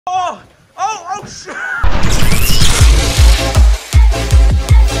Oh! Oh, shit!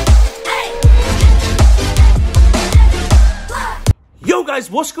 Yo guys,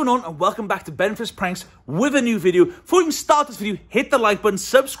 what's going on and welcome back to Benfit's Pranks with a new video. Before we can start this video, hit the like button,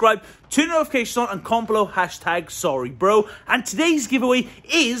 subscribe, turn notifications on and comment below #sorrybro. And today's giveaway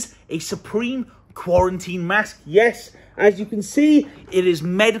is a Supreme quarantine mask. Yes, as you can see, it is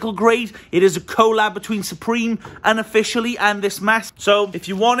medical grade. It is a collab between Supreme unofficially and this mask. So if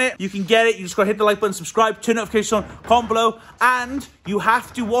you want it, you can get it. You just gotta hit the like button, subscribe, turn notifications on, comment below, and you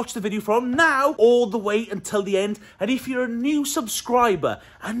have to watch the video from now all the way until the end. And if you're a new subscriber,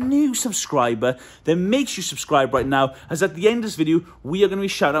 then make sure you subscribe right now, as at the end of this video, we are gonna be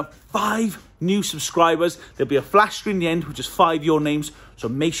shouting out 5 new subscribers. There'll be a flash screen at the end, which is 5 your names. So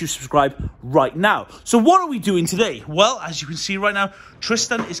make sure you subscribe right now. So what are we doing today? Well, as you can see right now,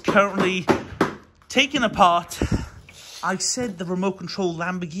 Tristan is currently taking apart, I said the remote control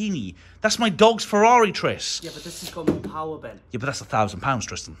Lamborghini. That's my dog's Ferrari, Tris. Yeah, but this has got more power, Ben. Yeah, but that's £1,000,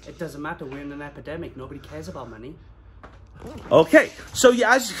 Tristan. It doesn't matter. We're in an epidemic. Nobody cares about money. Okay, so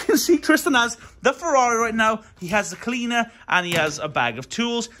yeah, as you can see, Tristan has the Ferrari right now. He has the cleaner and he has a bag of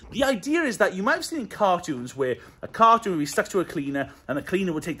tools. The idea is that you might have seen in cartoons where a cartoon would be stuck to a cleaner and the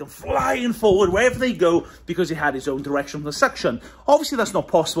cleaner would take them flying forward wherever they go because he had his own direction from the suction. Obviously, that's not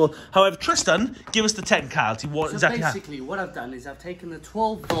possible. However, Tristan, give us the technicality. What exactly basically, what I've done is I've taken the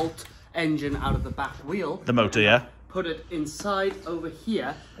 12-volt engine out of the back wheel. The motor, yeah? Put it inside over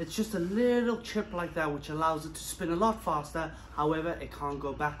here. It's just a little chip like that which allows it to spin a lot faster. However, it can't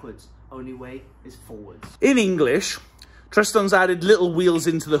go backwards. Only way is forwards. In English, Tristan's added little wheels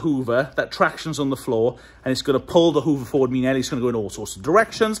into the Hoover that tractions on the floor, and it's going to pull the Hoover forward. Me and Elliot's going to go in all sorts of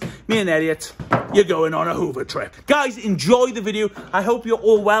directions. Me and Elliot, you're going on a Hoover trip. Guys, enjoy the video. I hope you're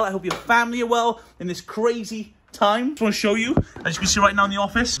all well. I hope your family are well in this crazy time. I just want to show you, as you can see right now in the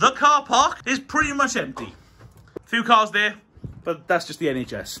office, the car park is pretty much empty. Few cars there, but that's just the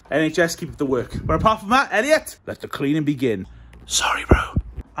NHS. NHS keep up the work. But apart from that, Elliot, let the cleaning begin. Sorry, bro.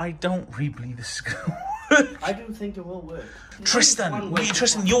 I don't really believe this is gonna work. I don't think it will work. Tristan,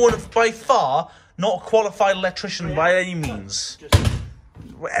 you're by far not a qualified electrician by any means.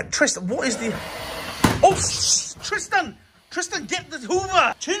 Tristan, what is the... Oh, Tristan! Tristan, get the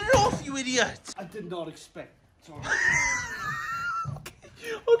Hoover! Turn it off, you idiot! I did not expect. Sorry.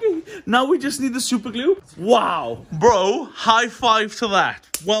 Okay, now we just need the super glue. Wow, bro, high five to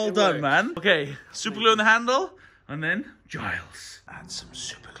that. Well done, man. Okay, super glue on the handle, and then Giles. Add some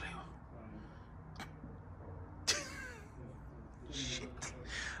super glue. Shit.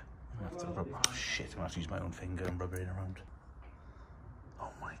 I'm gonna have to rub. Oh shit, I'm gonna have to use my own finger and rub it around. Oh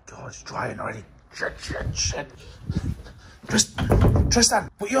my god, it's drying already. Shit. Tristan,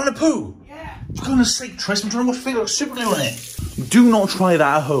 what, you on a poo? Yeah. For goodness sake, Tristan, I'm trying to figure out super glue on it. Do not try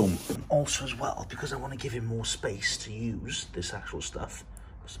that at home. Also as well, because I want to give him more space to use this actual stuff,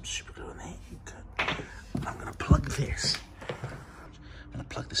 put some super glue in there. I'm going to plug this. I'm going to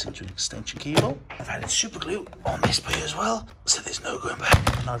plug this into an extension cable. I've added super glue on this bit as well, so there's no going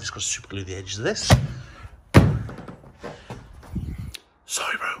back. Now I've just got to super glue the edges of this.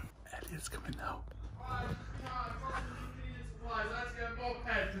 Sorry, bro. Elliot's coming now. Let's get moped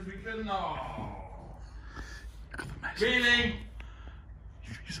because we couldn't. Really?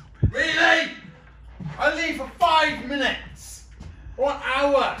 Really? I leave for 5 minutes or an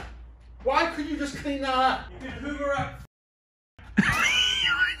hour. Why couldn't you just clean that up? You can hoover up.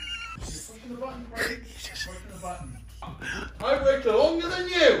 Just pushing the button, right? Pushing the button. I worked longer than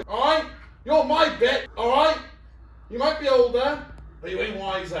you, alright? You're my bit, alright? You might be older, but you ain't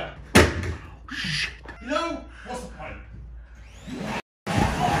wiser. Shit. You know, what's the point?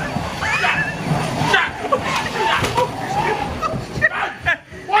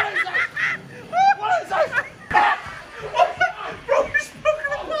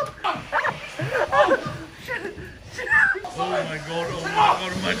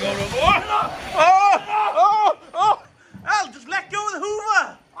 Al, just let go of the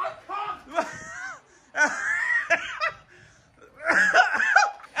Hoover! I can't!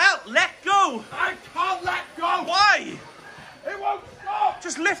 Al, let go! I can't let go! Why? It won't stop!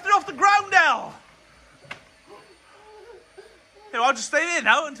 Just lift it off the ground, Al! Here, I'll just stay there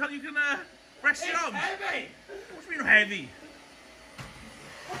now until you can rest your arms. It's heavy! What do you mean heavy?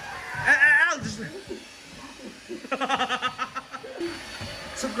 Al, just...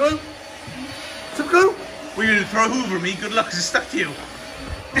 Some glue? Some glue? What are you going to throw a Hoover at me? Good luck, 'cause it's stuck to you.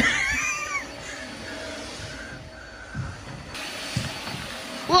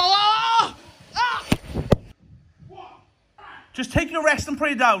 Just take your rest and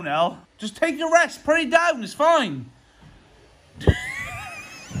put it down, Al. Just take your rest, put it down, it's fine.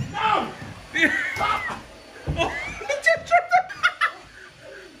 No! Oh, he just tripped up.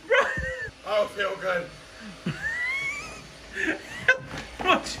 I don't feel good.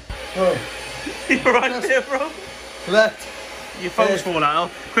 What? Oh. You alright there, bro? Left. Your phone's falling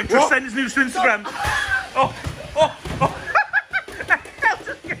out. Quick, just send his news to Instagram. Oh.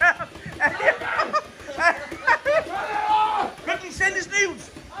 Just get up. Quickly, send his nudes.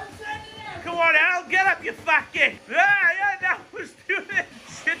 I'm sending it. Come on, Al, get up, you fat kid. Yeah, now let's do this.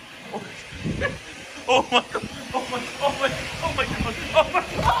 Shit. Oh my god. Oh my god. Oh my god. Oh my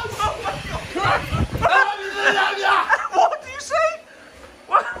god. Oh my god. What do you say?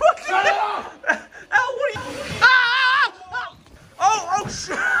 What do you say? Al, what are you? Ah! Oh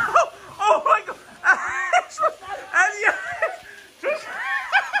shit. Oh my god. Elliot. Just.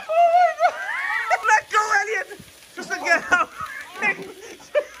 Oh my god. Let go, Elliot. Just to get out.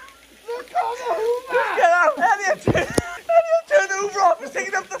 Get out, Elliot! Elliot, turn the Hoover off. He's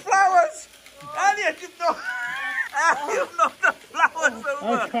taking up the flowers. Elliot, you've knocked the flowers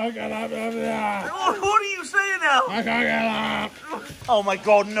over. I can't get up over there. What are you saying now? I can't get up. Oh my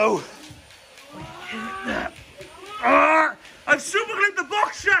god, no. I've superglued the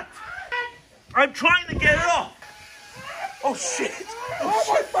box shut. I'm trying to get it off. Oh shit. Oh,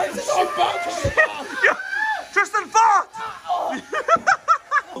 my face is on fire. Tristan, fart!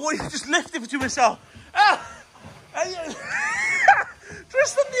 What, you just lifted it to yourself?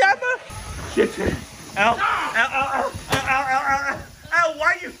 Tristan, the hammer! Shit! Ow! Ow!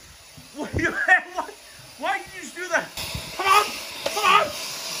 Why did you just do that? Come on!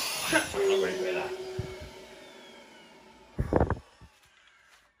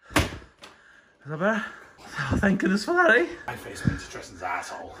 Is that better? Oh, thank goodness for that, eh? My face went to Tristan's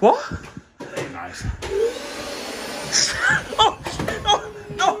asshole. What? Very nice. Oh,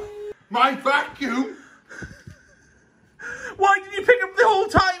 no! My vacuum? Why did you pick up the whole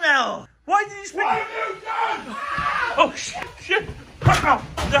time, Al? Why did you pick What up? have you done? Oh, shit! Oh,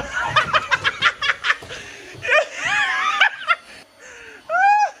 no.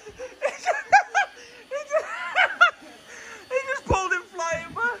 He just pulled him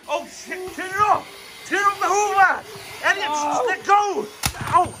flying back. Oh, shit! Turn it off! Turn off the Hoover! Elliot, just let go!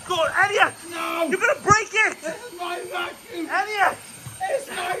 Oh, God, Elliot! No! You're gonna break it! This is my vacuum! Elliot! It's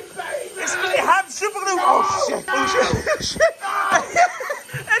my baby! It's gonna have superglue! No! Oh, shit! Oh, shit!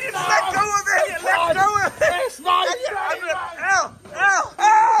 Elliot, just let go of it! Elliot, let go of it! It's my Elliot, I'm baby! gonna...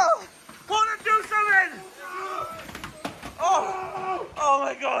 Al! Want to do something! Oh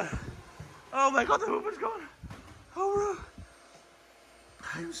my God! Oh my God, the Hoover's gone! Oh,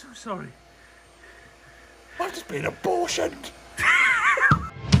 I'm so sorry. I've just been abortioned!